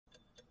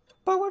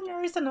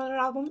Powernerd is another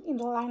album in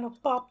the line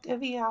of pop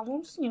heavy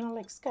albums, you know,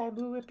 like Sky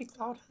Blue, Epic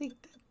Loud,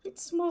 Addicted.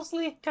 It's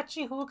mostly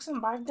catchy hooks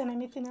and vibe than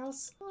anything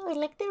else. I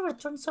like they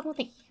return some of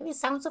the heavy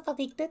sounds of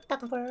Addicted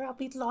that were a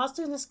bit lost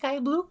in the Sky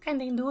Blue,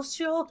 kinda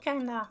industrial,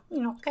 kinda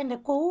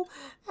cool.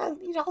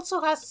 And it also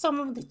has some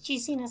of the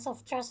cheesiness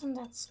of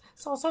Transcendence.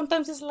 So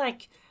sometimes it's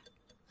like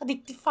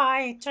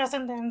addictify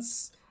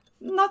Transcendence.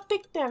 Not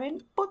big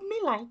Devin, but me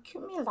like.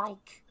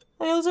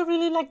 I also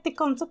really like the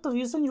concept of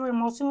using your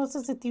emotional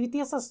sensitivity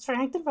as a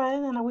strength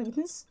rather than a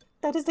weakness.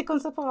 That is the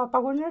concept of a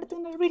power nerd,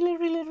 and I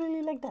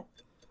really like that.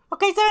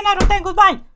 Okay, 7 out of 10, goodbye!